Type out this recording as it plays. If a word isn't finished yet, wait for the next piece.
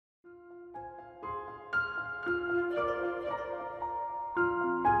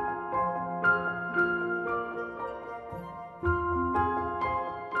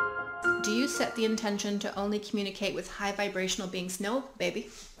set the intention to only communicate with high vibrational beings? No, baby.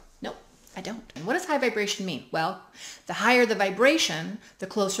 No, I don't. And what does high vibration mean? Well, the higher the vibration, the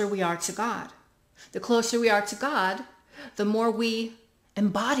closer we are to God. The closer we are to God, the more we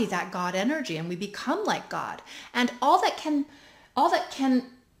embody that God energy and we become like God. And all that can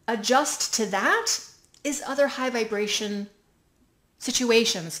adjust to that is other high vibration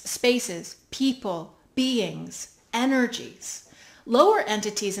situations, spaces, people, beings, energies. Lower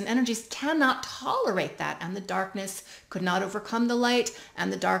entities and energies cannot tolerate that, and the darkness could not overcome the light,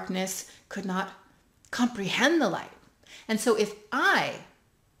 and the darkness could not comprehend the light. And so if I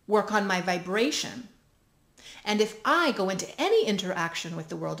work on my vibration, and if I go into any interaction with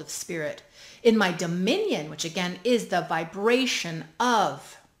the world of spirit in my dominion, which again is the vibration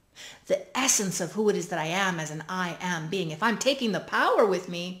of the essence of who it is that I am as an I am being, if I'm taking the power with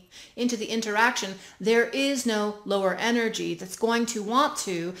me into the interaction, there is no lower energy that's going to want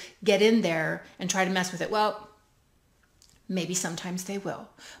to get in there and try to mess with it. Well, maybe sometimes they will,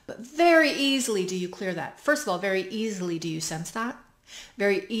 but very easily do you clear that. First of all, very easily do you sense that.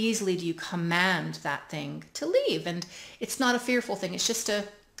 Very easily do you command that thing to leave. And it's not a fearful thing. It's just a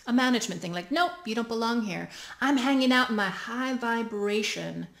management thing. Like, nope, you don't belong here. I'm hanging out in my high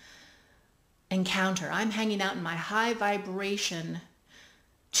vibration encounter. I'm hanging out in my high vibration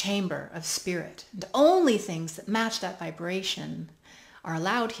chamber of spirit. And only things that match that vibration are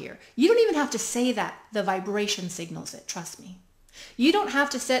allowed here. You don't even have to say that. The vibration signals it. Trust me. You don't have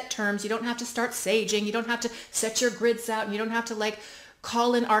to set terms. You don't have to start saging. You don't have to set your grids out. And you don't have to like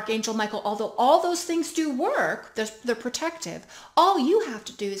call in Archangel Michael. Although all those things do work, they're protective. All you have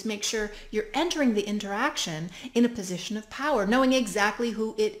to do is make sure you're entering the interaction in a position of power, knowing exactly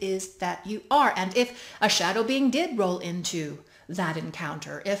who it is that you are. And if a shadow being did roll into that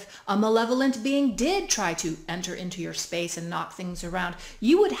encounter, if a malevolent being did try to enter into your space and knock things around,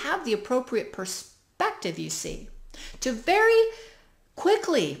 you would have the appropriate perspective, you see, to very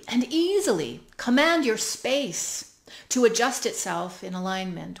quickly and easily command your space to adjust itself in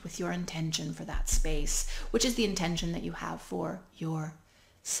alignment with your intention for that space, which is the intention that you have for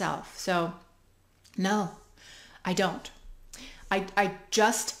yourself. So no, I don't. I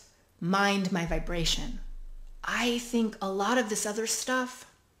just mind my vibration. I think a lot of this other stuff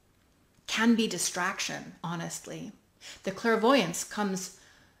can be distraction, honestly. The clairvoyance comes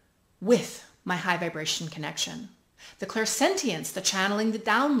with my high vibration connection. The clairsentience, the channeling, the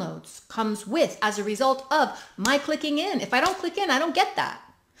downloads comes with as a result of my clicking in. If I don't click in, I don't get that.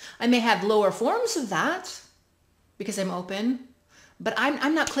 I may have lower forms of that because I'm open, but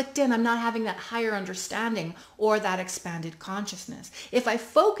I'm not clicked in. I'm not having that higher understanding or that expanded consciousness. If I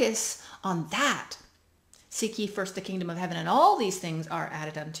focus on that, seek ye first the kingdom of heaven, and all these things are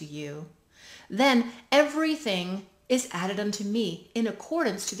added unto you, then everything is added unto me in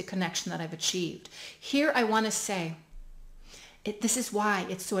accordance to the connection that I've achieved. Here I want to say, this is why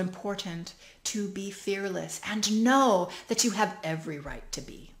it's so important to be fearless and know that you have every right to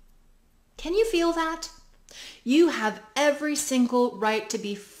be. Can you feel that? You have every single right to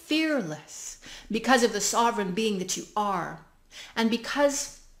be fearless because of the sovereign being that you are, and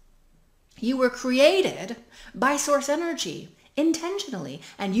because you were created by source energy intentionally,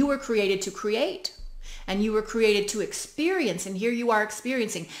 and you were created to create. And you were created to experience, and here you are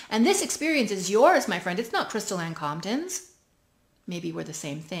experiencing. And this experience is yours, my friend. It's not Crystal Ann Compton's. Maybe we're the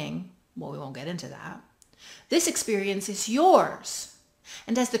same thing. Well, we won't get into that. This experience is yours.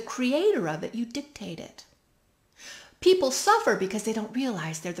 And as the creator of it, you dictate it. People suffer because they don't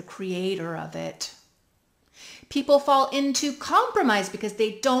realize they're the creator of it. People fall into compromise because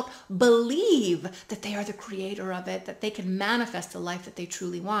they don't believe that they are the creator of it, that they can manifest the life that they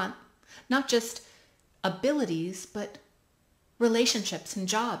truly want. Not just abilities, but relationships and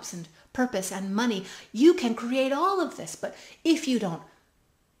jobs and purpose and money. You can create all of this, but if you don't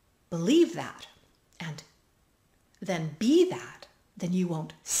believe that and then be that, then you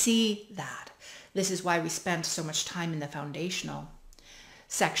won't see that. This is why we spent so much time in the foundational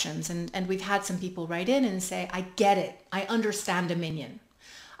sections, and we've had some people write in and say, I get it. I understand dominion.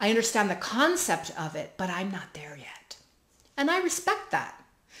 I understand the concept of it, but I'm not there yet. And I respect that.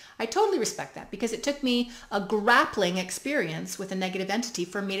 I totally respect that, because it took me a grappling experience with a negative entity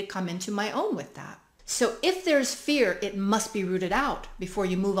for me to come into my own with that. So if there's fear, it must be rooted out before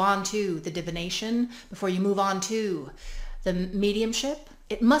you move on to the divination, before you move on to the mediumship.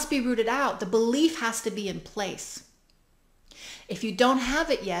 It must be rooted out. The belief has to be in place. If you don't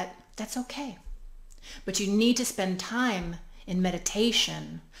have it yet, that's okay. But you need to spend time in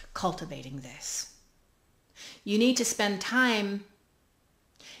meditation cultivating this. You need to spend time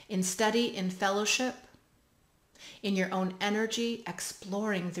in study, in fellowship, in your own energy,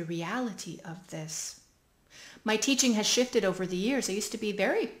 exploring the reality of this. My teaching has shifted over the years. I used to be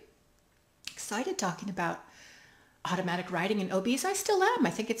very excited talking about automatic writing and OBs. I still am.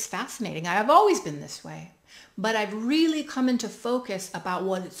 I think it's fascinating. I have always been this way. But I've really come into focus about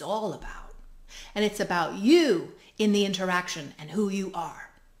what it's all about. And it's about you in the interaction and who you are.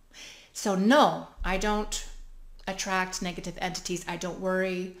 So no, I don't attract negative entities. I don't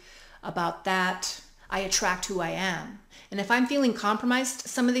worry about that. I attract who I am. And if I'm feeling compromised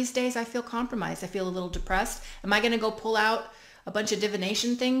some of these days, I feel compromised. I feel a little depressed. Am I going to go pull out a bunch of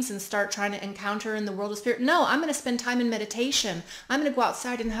divination things and start trying to encounter in the world of spirit? No, I'm going to spend time in meditation. I'm going to go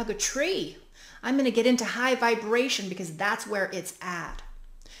outside and hug a tree. I'm going to get into high vibration because that's where it's at.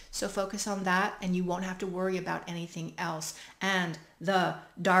 So focus on that and you won't have to worry about anything else. And the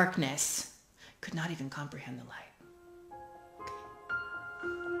darkness could not even comprehend the light.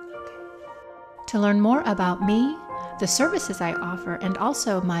 To learn more about me, the services I offer, and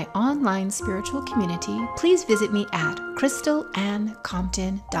also my online spiritual community, please visit me at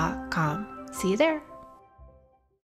crystalannecompton.com. See you there.